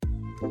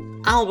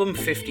Album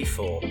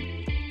 54,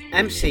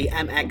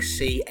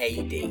 MCMXC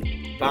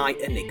AD by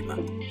Enigma,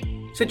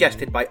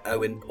 suggested by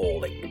Owen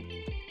Pauling.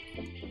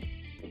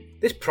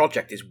 This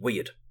project is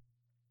weird.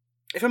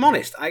 If I'm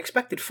honest, I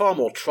expected far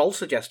more troll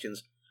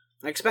suggestions.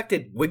 I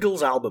expected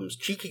Wiggles albums,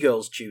 Cheeky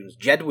Girls tunes,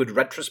 Jedward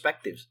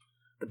retrospectives,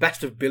 the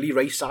best of Billy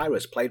Ray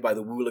Cyrus played by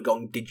the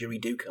Woolagong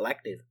Didgeridoo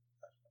Collective.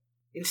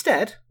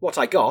 Instead, what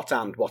I got,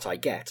 and what I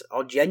get,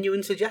 are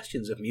genuine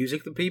suggestions of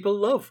music that people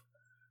love.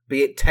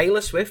 Be it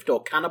Taylor Swift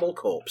or Cannibal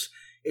Corpse,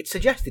 it's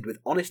suggested with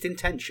honest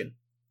intention.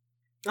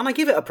 And I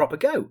give it a proper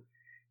go,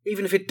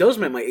 even if it does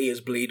make my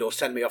ears bleed or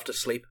send me off to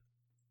sleep.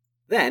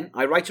 Then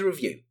I write a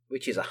review,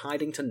 which is a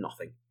hiding to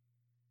nothing.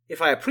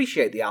 If I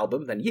appreciate the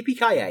album, then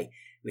yippee-ki-yay,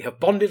 we have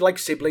bonded like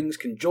siblings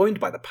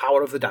conjoined by the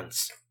power of the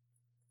dance.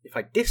 If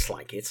I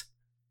dislike it,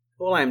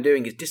 all I am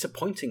doing is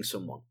disappointing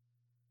someone.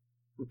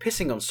 I'm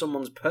pissing on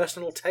someone's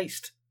personal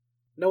taste.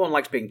 No one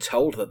likes being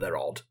told that they're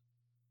odd.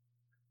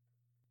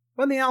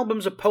 When the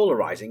albums are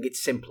polarising,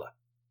 it's simpler.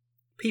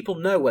 People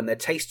know when their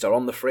tastes are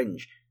on the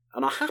fringe,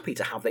 and are happy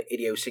to have their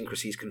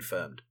idiosyncrasies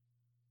confirmed.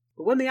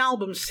 But when the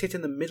albums sit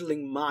in the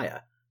middling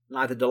mire,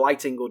 neither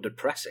delighting or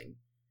depressing,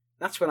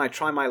 that's when I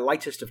try my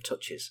lightest of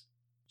touches.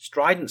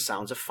 Strident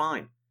sounds are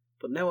fine,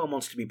 but no one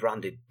wants to be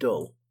branded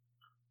dull.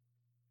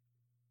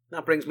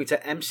 That brings me to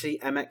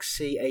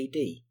MCMXC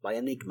AD by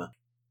Enigma.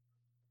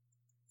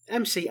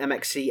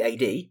 MCMXC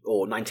AD,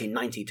 or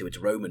 1990 to its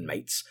Roman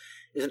mates,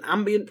 is an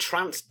ambient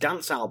trance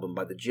dance album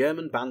by the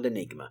German band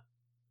Enigma.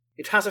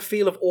 It has a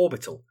feel of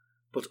Orbital,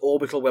 but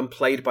Orbital when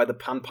played by the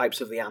panpipes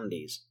of the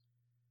Andes.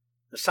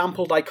 A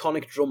sampled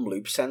iconic drum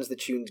loop sends the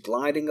tunes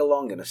gliding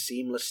along in a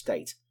seamless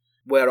state,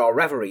 where our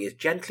reverie is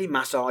gently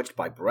massaged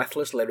by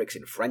breathless lyrics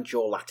in French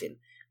or Latin,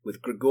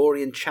 with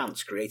Gregorian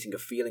chants creating a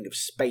feeling of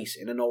space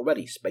in an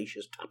already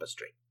spacious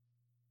tapestry.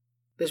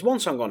 There's one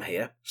song on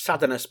here,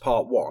 Sadness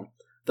Part 1,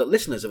 that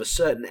listeners of a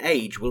certain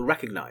age will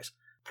recognise,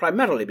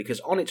 primarily because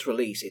on its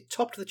release it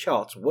topped the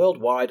charts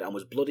worldwide and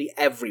was bloody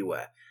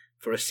everywhere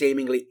for a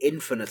seemingly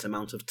infinite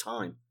amount of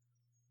time.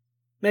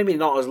 Maybe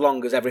not as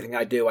long as Everything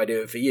I Do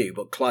It For You,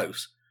 but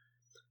close.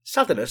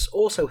 Sadness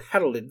also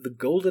heralded the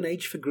golden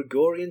age for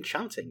Gregorian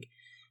chanting,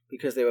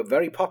 because they were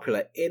very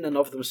popular in and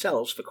of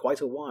themselves for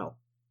quite a while.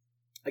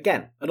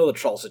 Again, another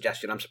troll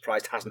suggestion I'm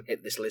surprised hasn't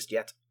hit this list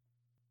yet.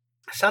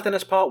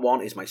 Sadness Part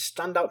 1 is my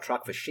standout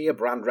track for sheer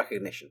brand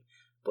recognition,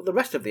 but the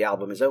rest of the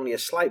album is only a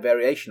slight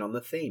variation on the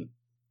theme.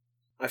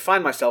 I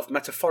find myself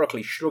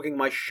metaphorically shrugging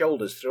my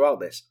shoulders throughout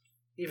this,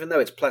 even though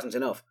it's pleasant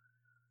enough.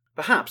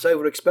 Perhaps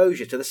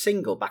overexposure to the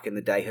single back in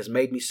the day has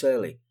made me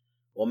surly,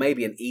 or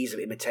maybe an ease of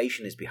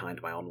imitation is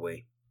behind my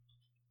ennui.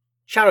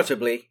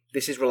 Charitably,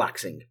 this is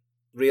relaxing.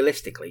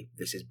 Realistically,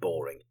 this is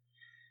boring.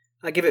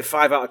 I give it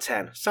 5 out of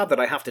 10, sad that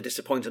I have to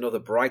disappoint another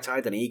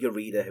bright-eyed and eager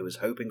reader who is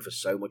hoping for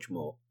so much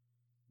more.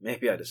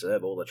 Maybe I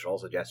deserve all the troll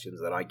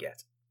suggestions that I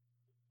get.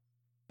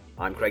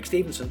 I'm Craig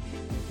Stevenson.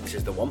 This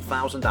is the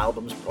 1000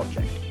 Albums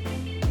Project.